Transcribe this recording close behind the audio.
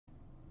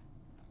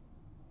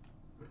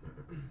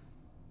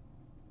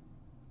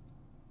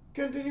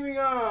Continuing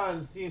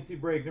on,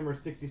 CNC break number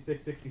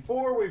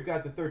 6664. We've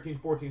got the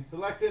 13-14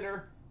 Select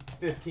Inner,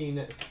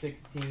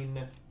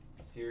 15-16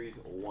 Series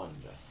 1.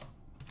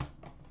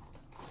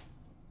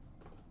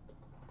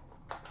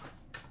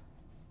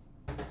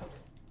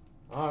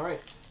 All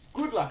right.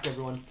 Good luck,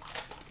 everyone.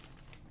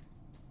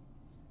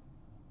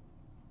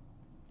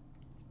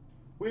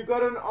 We've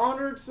got an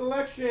honored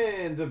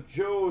selection of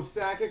Joe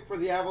Sakic for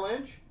the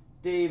Avalanche,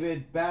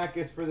 David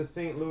Backes for the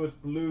St. Louis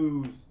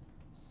Blues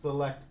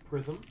Select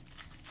Prism.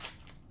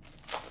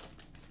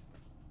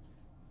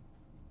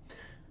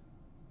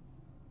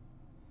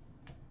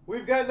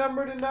 We've got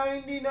number to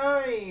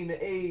 99,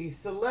 a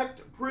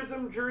Select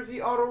Prism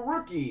Jersey Auto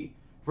Rookie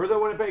for the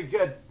Winnipeg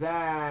Jets,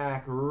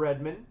 Zach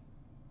Redmond.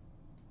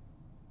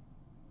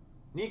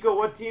 Nico,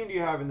 what team do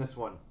you have in this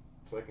one?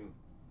 So I can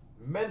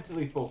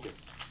mentally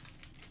focus.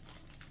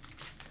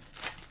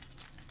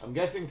 I'm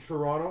guessing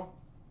Toronto.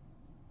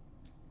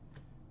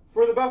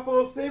 For the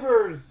Buffalo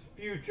Sabres,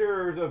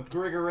 futures of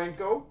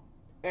Grigorenko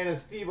and a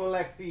Steve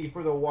Alexi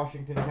for the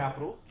Washington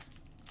Capitals.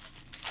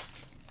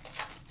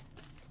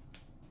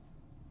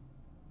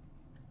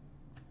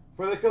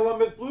 For the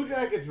Columbus Blue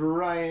Jackets,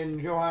 Ryan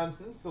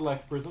Johansson,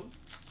 Select Prism.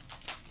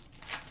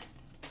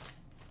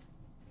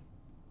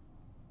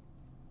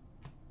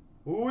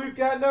 We've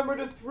got number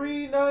to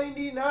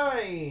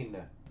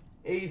 399,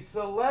 a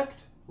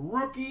Select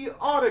Rookie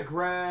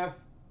Autograph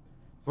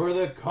for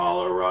the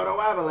Colorado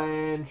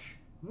Avalanche,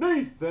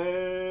 Nathan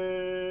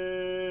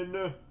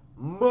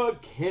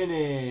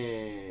MacKinnon.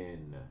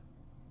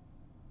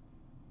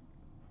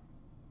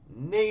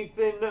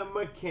 Nathan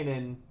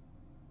MacKinnon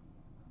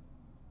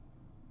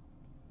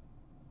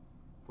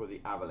for the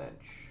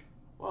Avalanche.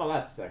 Well,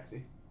 that's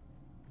sexy.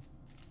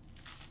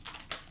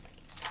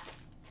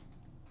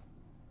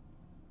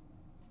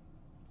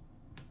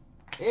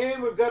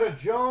 And we've got a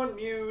John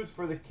Muse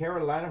for the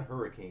Carolina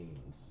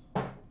Hurricanes.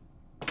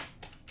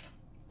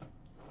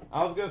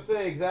 I was going to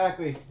say,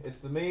 exactly.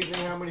 It's amazing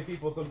how many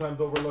people sometimes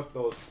overlook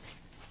those.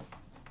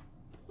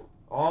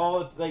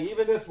 Oh, it's like,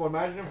 even this one.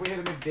 Imagine if we had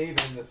a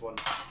McDavid in this one,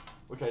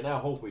 which I now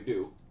hope we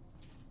do.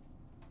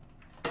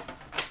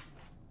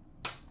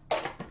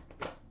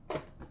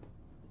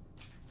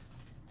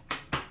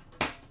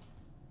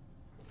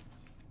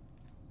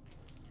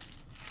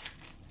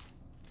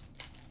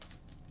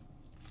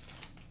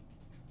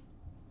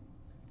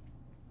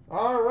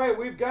 All right,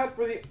 we've got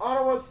for the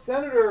Ottawa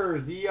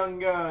Senators, the Young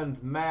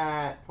Guns,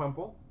 Matt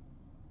Pumple.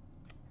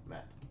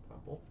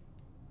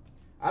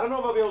 I don't know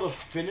if I'll be able to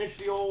finish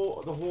the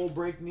whole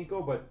break,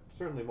 Nico, but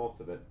certainly most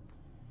of it.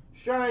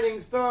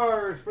 Shining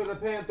Stars for the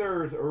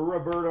Panthers,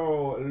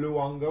 Roberto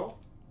Luongo.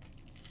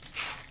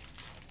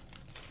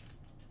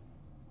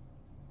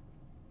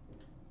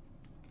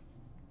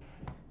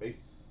 Base.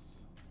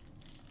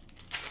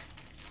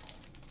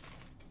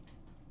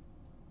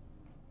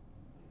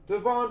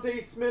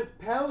 Devontae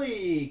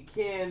Smith-Pelly,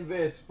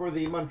 canvas for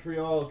the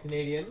Montreal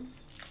Canadiens.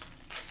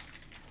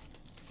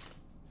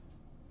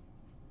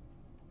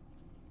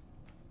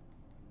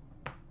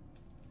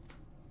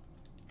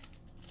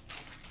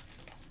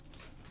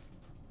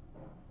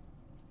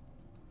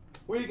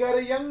 We got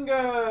a Young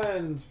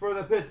Guns for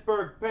the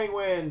Pittsburgh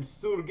Penguins,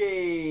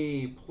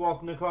 Sergei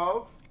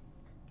Plotnikov.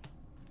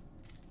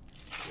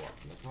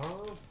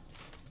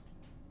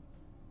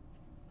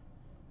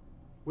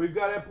 We've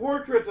got a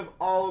portrait of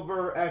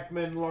Oliver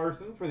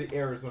Ekman-Larsson for the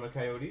Arizona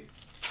Coyotes.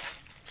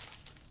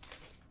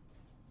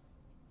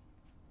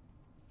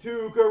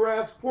 Two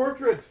Rask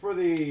portraits for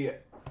the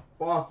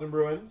Boston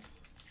Bruins.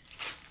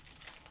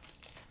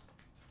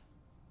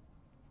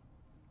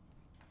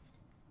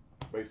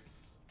 Base.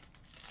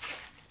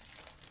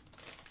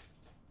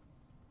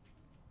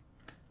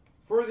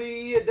 For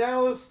the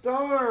Dallas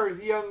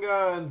Stars, Young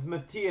Guns,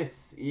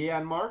 Matthias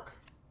Janmark.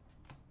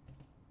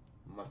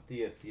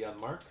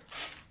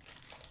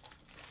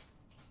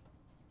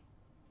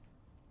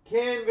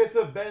 Canvas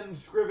of Ben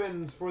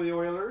Scrivens for the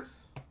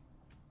Oilers.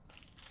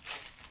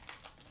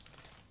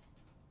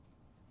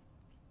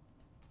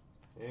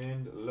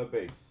 And La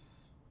Base.